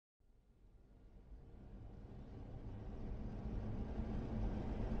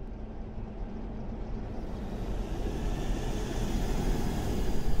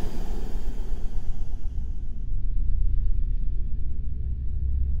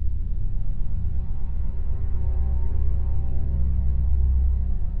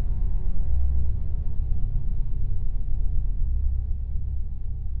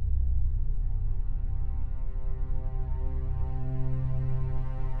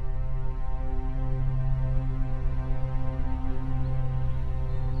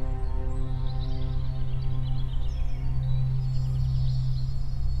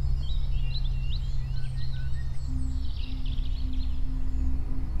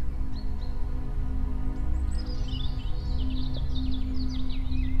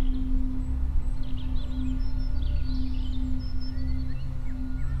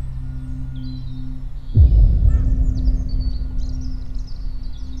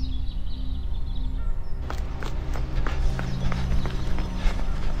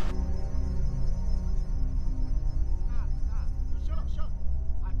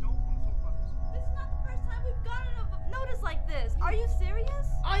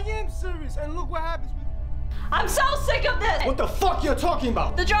am serious, and look what happens. I'm so sick of this! What the fuck you're talking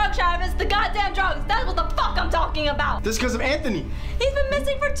about? The drugs, Travis. The goddamn drugs. That's what the fuck I'm talking about. This because of Anthony. He's been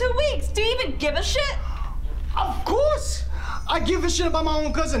missing for 2 weeks. Do you even give a shit? Of course! I give a shit about my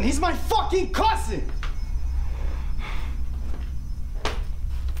own cousin. He's my fucking cousin!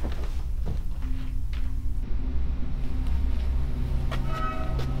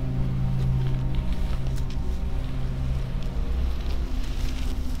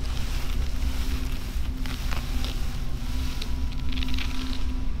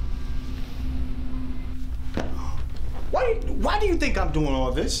 Why do you think I'm doing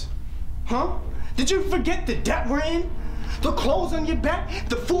all this? Huh? Did you forget the debt we're in? The clothes on your back,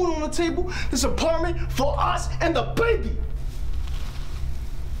 the food on the table, this apartment for us and the baby.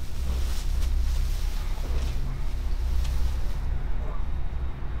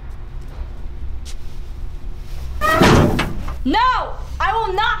 No! I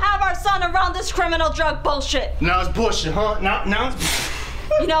will not have our son around this criminal drug bullshit. Now it's bullshit, huh? Now it's...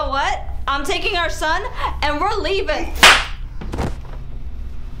 You know what? I'm taking our son and we're leaving.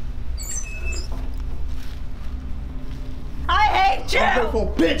 I hate you!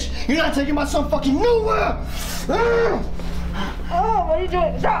 Ungrateful bitch! You're not taking my son fucking nowhere! Oh, what are you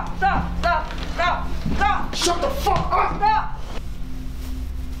doing? Stop! Stop! Stop! Stop! Stop! Shut the fuck up! Stop!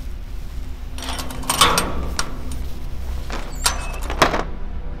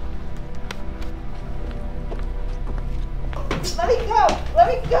 Let me go! Let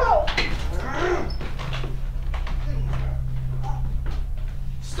me go!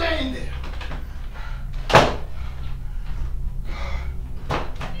 Stay in there!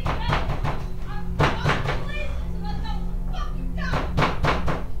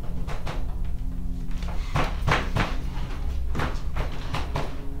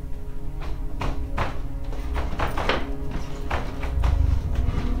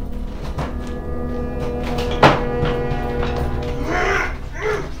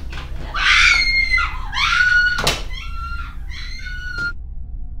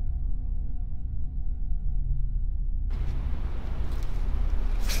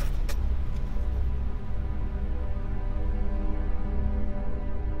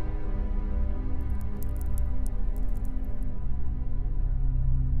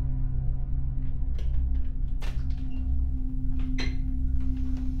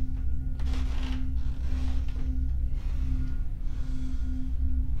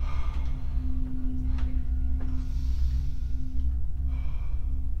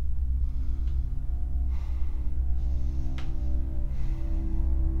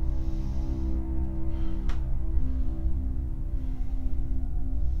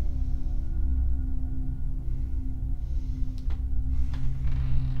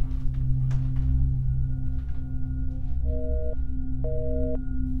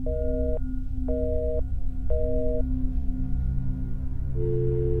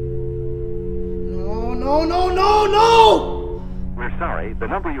 No! We're sorry, the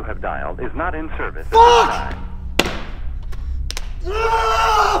number you have dialed is not in service at Fuck! this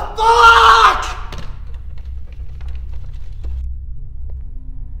time. Fuck!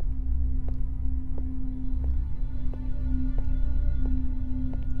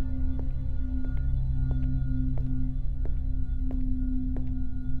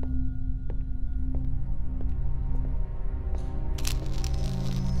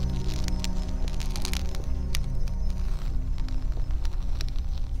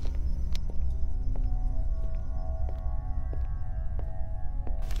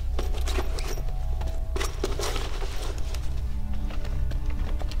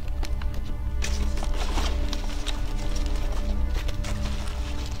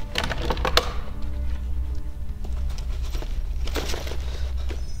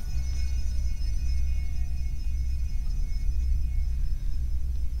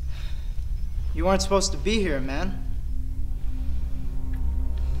 You weren't supposed to be here, man.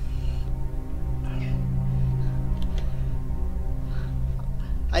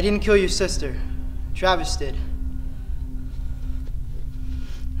 I didn't kill your sister. Travis did.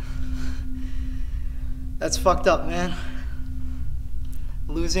 That's fucked up, man.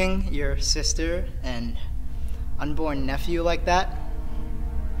 Losing your sister and unborn nephew like that.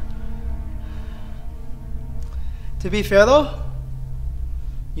 To be fair, though,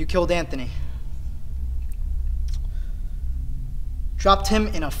 you killed Anthony. Dropped him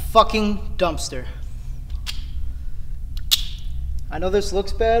in a fucking dumpster. I know this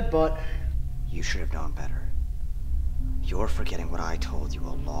looks bad, but... You should have known better. You're forgetting what I told you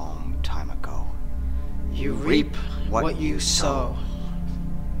a long time ago. You reap what you sow.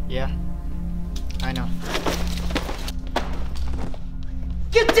 Yeah, I know.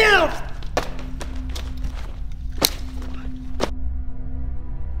 Get down!